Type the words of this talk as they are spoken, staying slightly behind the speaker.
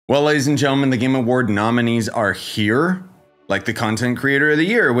Well, ladies and gentlemen, the Game Award nominees are here, like the Content Creator of the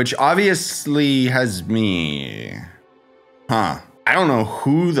Year, which obviously has me. I don't know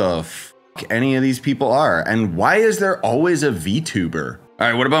who the f any of these people are, and why is there always a VTuber? All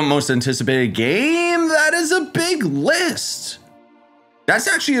right, what about most anticipated game? That is a big list. That's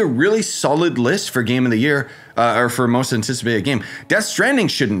actually a really solid list for Game of the Year, or for most anticipated game. Death Stranding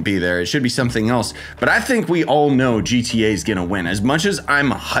shouldn't be there. It should be something else. But I think we all know GTA is gonna win. As much as I'm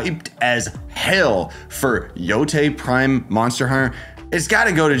hyped as hell for Yote Prime Monster Hunter, it's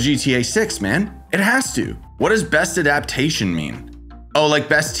gotta go to GTA 6, man. It has to. What does best adaptation mean? Oh, like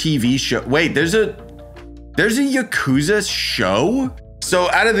best TV show. Wait, there's a Yakuza show? So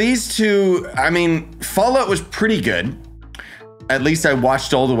out of these two, I mean, Fallout was pretty good. At least I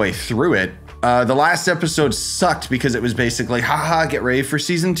watched all the way through it. The last episode sucked because it was basically, haha, get ready for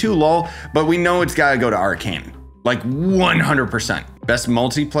season 2, lol. But we know it's gotta go to Arcane. Like 100%. Best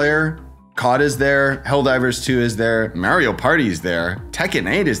multiplayer, COD is there, Helldivers 2 is there, Mario Party is there, Tekken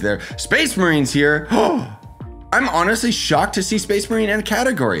 8 is there, Space Marine's here. I'm honestly shocked to see Space Marine in a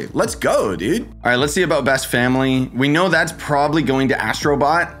category. Let's go, dude. All right, let's see about best family. We know that's probably going to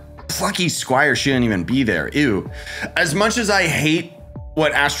Astrobot. Plucky Squire shouldn't even be there, ew. As much as I hate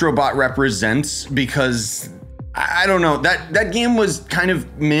what Astrobot represents, because I don't know, that game was kind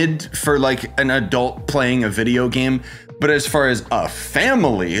of mid for like an adult playing a video game. But as far as a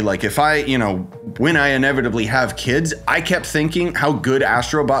family, like if I, when I inevitably have kids, I kept thinking how good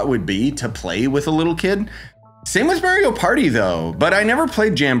Astrobot would be to play with a little kid. Same with Mario Party though, but I never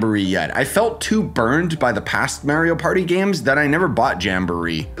played Jamboree yet. I felt too burned by the past Mario Party games that I never bought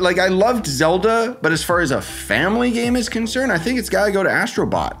Jamboree. Like I loved Zelda, but as far as a family game is concerned, I think it's gotta go to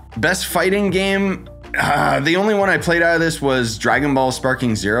Astrobot. Best fighting game, the only one I played out of this was Dragon Ball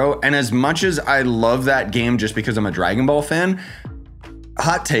Sparking Zero, and as much as I love that game just because I'm a Dragon Ball fan,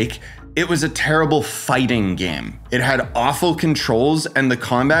 hot take, it was a terrible fighting game. It had awful controls and the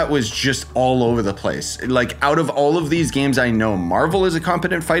combat was just all over the place. Like out of all of these games I know, Marvel is a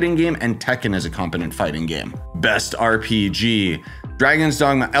competent fighting game and Tekken is a competent fighting game. Best RPG, Dragon's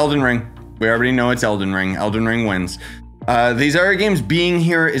Dogma, Elden Ring. We already know it's Elden Ring. Elden Ring wins. These other games being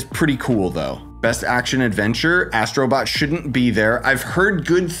here is pretty cool though. Best action adventure, Astrobot shouldn't be there. I've heard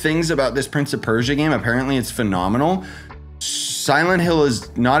good things about this Prince of Persia game. Apparently it's phenomenal. Silent Hill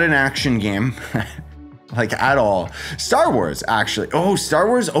is not an action game, like at all. Star Wars, actually. Oh, Star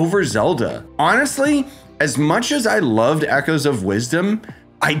Wars over Zelda. Honestly, as much as I loved Echoes of Wisdom,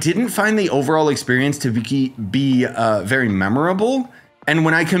 I didn't find the overall experience to be very memorable. And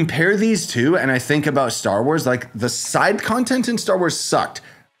when I compare these two and I think about Star Wars, like the side content in Star Wars sucked.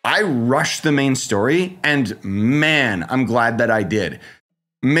 I rushed the main story and man, I'm glad that I did.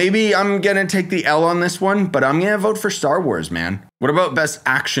 Maybe I'm gonna take the L on this one, but I'm gonna vote for Star Wars, man. What about best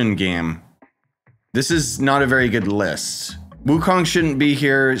action game? This is not a very good list. Wukong shouldn't be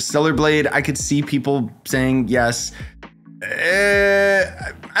here. Stellar Blade, I could see people saying yes.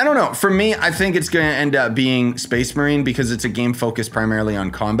 I don't know. For me, I think it's gonna end up being Space Marine because it's a game focused primarily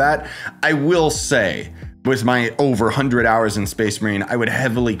on combat. I will say, with my over 100 hours in Space Marine, I would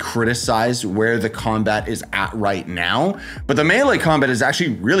heavily criticize where the combat is at right now. But the melee combat is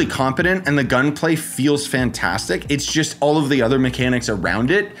actually really competent and the gunplay feels fantastic. It's just all of the other mechanics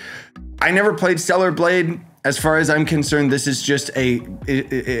around it. I never played Stellar Blade. As far as I'm concerned, this is just a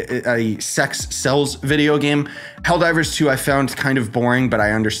sex sells video game. Helldivers 2 I found kind of boring, but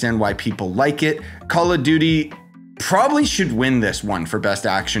I understand why people like it. Call of Duty probably should win this one for best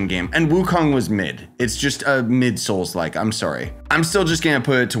action game. And Wukong was mid. It's just a mid Souls-like, I'm sorry. I'm still just gonna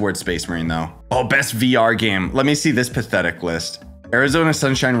put it towards Space Marine though. Oh, best VR game. Let me see this pathetic list. Arizona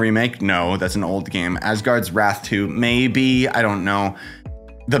Sunshine Remake, no, that's an old game. Asgard's Wrath 2, maybe, I don't know.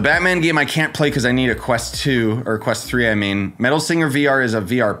 The Batman game I can't play because I need a Quest 2, or Quest 3 I mean. Metal Singer VR is a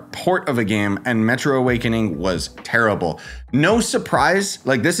VR port of a game, and Metro Awakening was terrible. No surprise,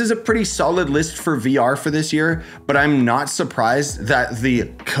 like this is a pretty solid list for VR for this year, but I'm not surprised that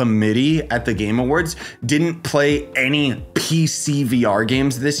the committee at the Game Awards didn't play any PC VR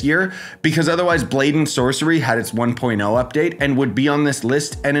games this year, because otherwise Blade and Sorcery had its 1.0 update and would be on this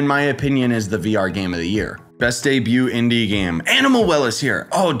list, and in my opinion is the VR game of the year. Best debut indie game. Animal Well is here.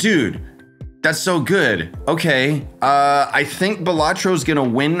 Oh, dude, that's so good. Okay, I think Balattro's gonna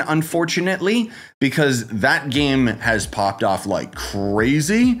win, unfortunately, because that game has popped off like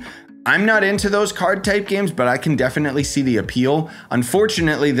crazy. I'm not into those card type games, but I can definitely see the appeal.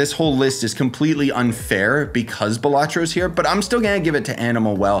 Unfortunately, this whole list is completely unfair because Balattro's here, but I'm still gonna give it to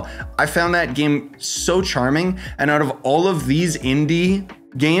Animal Well. I found that game so charming, and out of all of these indie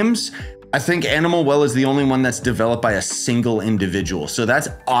games, I think Animal Well is the only one that's developed by a single individual. So that's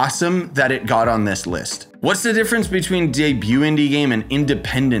awesome that it got on this list. What's the difference between debut indie game and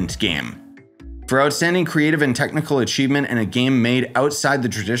independent game? For outstanding creative and technical achievement in a game made outside the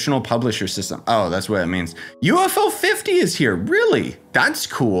traditional publisher system. Oh, that's what it means. UFO 50 is here. Really? That's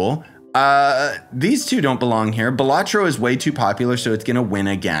cool. These two don't belong here. Balatro is way too popular, so it's gonna win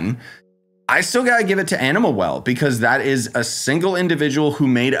again. I still gotta give it to Animal Well because that is a single individual who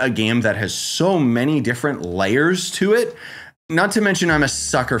made a game that has so many different layers to it. Not to mention I'm a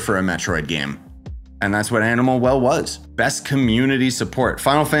sucker for a Metroid game. And that's what Animal Well was. Best community support.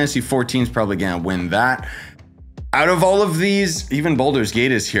 Final Fantasy XIV is probably gonna win that. Out of all of these, even Baldur's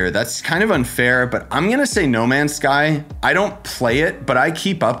Gate is here. That's kind of unfair, but I'm gonna say No Man's Sky. I don't play it, but I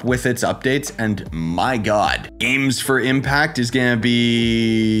keep up with its updates, and my God. Games for Impact is gonna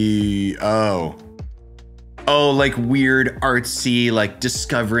be, oh, like weird artsy, like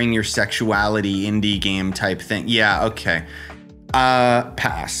discovering your sexuality indie game type thing. Yeah, okay.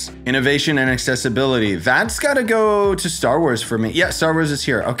 Pass. Innovation and accessibility. That's gotta go to Star Wars for me. Yeah, Star Wars is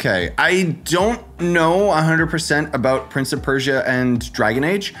here. Okay. I don't know 100% about Prince of Persia and Dragon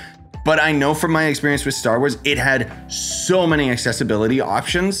Age, but I know from my experience with Star Wars, it had so many accessibility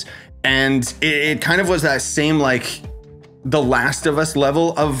options, and it kind of was that same like The Last of Us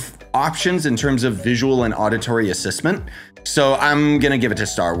level of options in terms of visual and auditory assessment. So I'm gonna give it to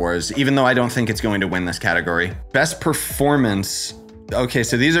Star Wars, even though I don't think it's going to win this category. Best performance. Okay,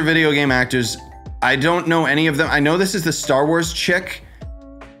 so these are video game actors. I don't know any of them. I know this is the Star Wars chick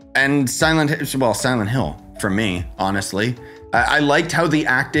and Silent Hill for me, honestly. I liked how the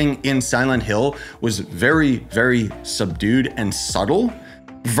acting in Silent Hill was very, very subdued and subtle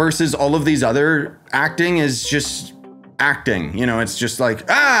versus all of these other acting is just acting, you know, it's just like,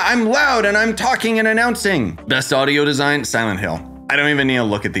 I'm loud and I'm talking and announcing. Best audio design, Silent Hill. I don't even need to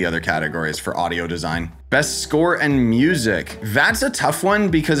look at the other categories for audio design. Best score and music. That's a tough one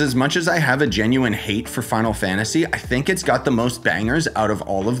because as much as I have a genuine hate for Final Fantasy, I think it's got the most bangers out of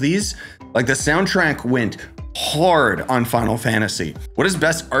all of these. Like the soundtrack went hard on Final Fantasy. What does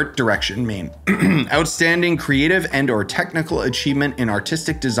best art direction mean? Outstanding creative and or technical achievement in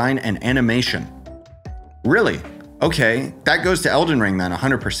artistic design and animation. Really? Okay, that goes to Elden Ring then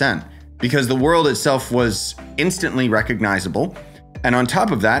 100%, because the world itself was instantly recognizable. And on top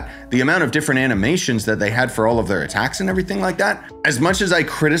of that, the amount of different animations that they had for all of their attacks and everything like that. As much as I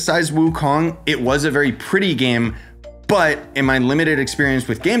criticize Wukong, it was a very pretty game, but in my limited experience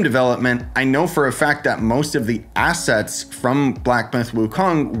with game development, I know for a fact that most of the assets from Black Myth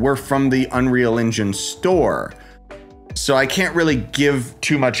Wukong were from the Unreal Engine store. So I can't really give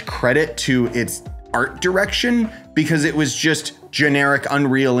too much credit to its art direction because it was just generic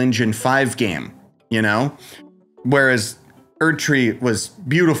Unreal Engine 5 game, you know? Whereas Erdtree was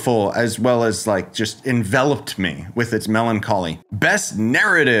beautiful as well as like just enveloped me with its melancholy. Best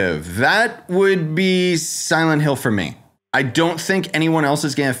narrative, that would be Silent Hill for me. I don't think anyone else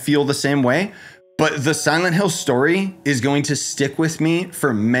is gonna feel the same way, but the Silent Hill story is going to stick with me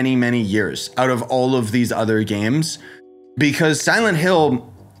for many, many years out of all of these other games because Silent Hill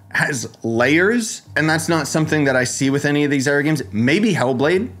has layers, and that's not something that I see with any of these other games. Maybe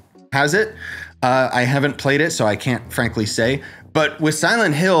Hellblade has it. I haven't played it, so I can't frankly say. But with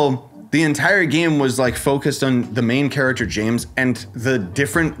Silent Hill, the entire game was like focused on the main character, James, and the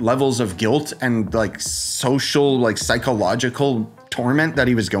different levels of guilt and like social, like psychological torment that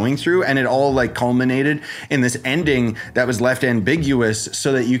he was going through, and it all like culminated in this ending that was left ambiguous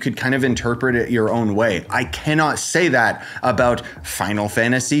so that you could kind of interpret it your own way. I cannot say that about Final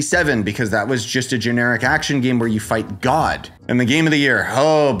Fantasy VII because that was just a generic action game where you fight God. And the game of the year,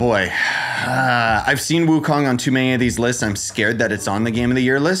 oh boy. I've seen Wukong on too many of these lists. I'm scared that it's on the game of the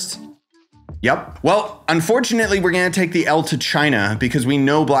year list. Yep. Well, unfortunately, we're going to take the L to China because we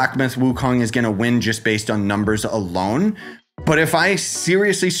know Black Myth Wukong is going to win just based on numbers alone. But if I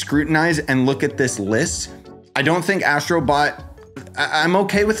seriously scrutinize and look at this list, I don't think Astrobot, I'm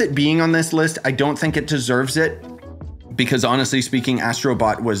okay with it being on this list. I don't think it deserves it because honestly speaking,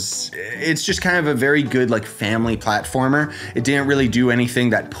 Astrobot it's just kind of a very good like family platformer. It didn't really do anything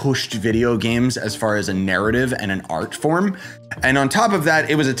that pushed video games as far as a narrative and an art form. And on top of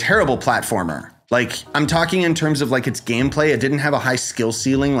that, it was a terrible platformer. Like, I'm talking in terms of like its gameplay. It didn't have a high skill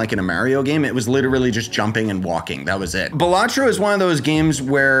ceiling like in a Mario game. It was literally just jumping and walking. That was it. Balatro is one of those games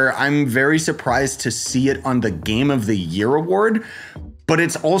where I'm very surprised to see it on the Game of the Year award, but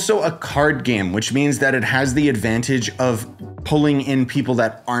it's also a card game, which means that it has the advantage of pulling in people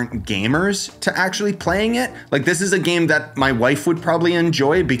that aren't gamers to actually playing it. Like, this is a game that my wife would probably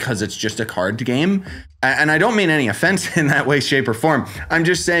enjoy because it's just a card game. And I don't mean any offense in that way, shape, or form. I'm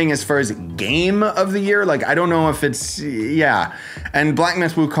just saying, as far as game of the year, like, I don't know if it's, yeah. And Black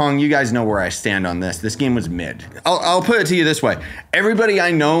Myth Wukong, you guys know where I stand on this. This game was mid. I'll put it to you this way. Everybody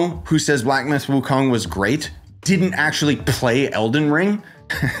I know who says Black Myth Wukong was great didn't actually play Elden Ring.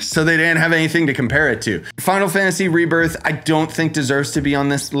 So they didn't have anything to compare it to. Final Fantasy Rebirth, I don't think deserves to be on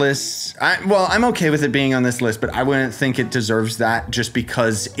this list. Well, I'm okay with it being on this list, but I wouldn't think it deserves that just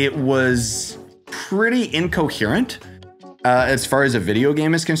because it was pretty incoherent. As far as a video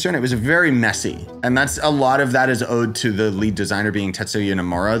game is concerned, it was very messy. And a lot of that is owed to the lead designer being Tetsuya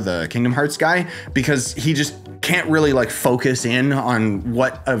Nomura, the Kingdom Hearts guy, because he just can't really like focus in on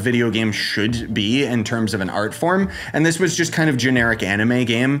what a video game should be in terms of an art form. And this was just kind of generic anime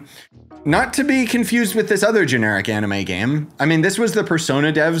game. Not to be confused with this other generic anime game. I mean, this was the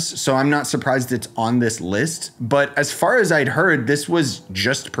Persona devs, so I'm not surprised it's on this list. But as far as I'd heard, this was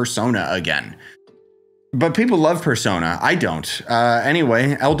just Persona again. But people love Persona. I don't.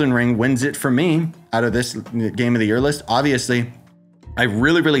 Anyway, Elden Ring wins it for me out of this Game of the Year list. Obviously, I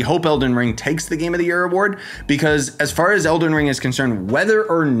really, really hope Elden Ring takes the Game of the Year award, because as far as Elden Ring is concerned, whether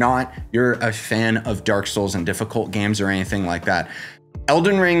or not you're a fan of Dark Souls and difficult games or anything like that,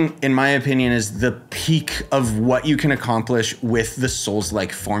 Elden Ring, in my opinion, is the peak of what you can accomplish with the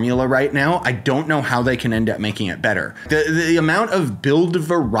Souls-like formula right now. I don't know how they can end up making it better. The amount of build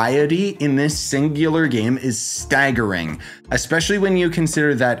variety in this singular game is staggering, especially when you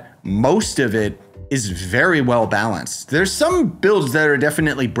consider that most of it is very well balanced. There's some builds that are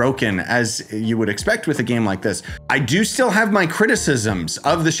definitely broken, as you would expect with a game like this. I do still have my criticisms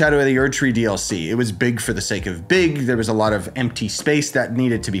of the Shadow of the Erdtree DLC. It was big for the sake of big. There was a lot of empty space that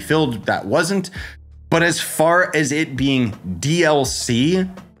needed to be filled that wasn't. But as far as it being DLC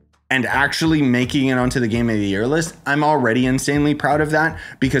and actually making it onto the Game of the Year list, I'm already insanely proud of that,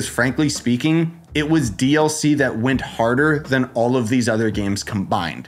 because frankly speaking, it was DLC that went harder than all of these other games combined.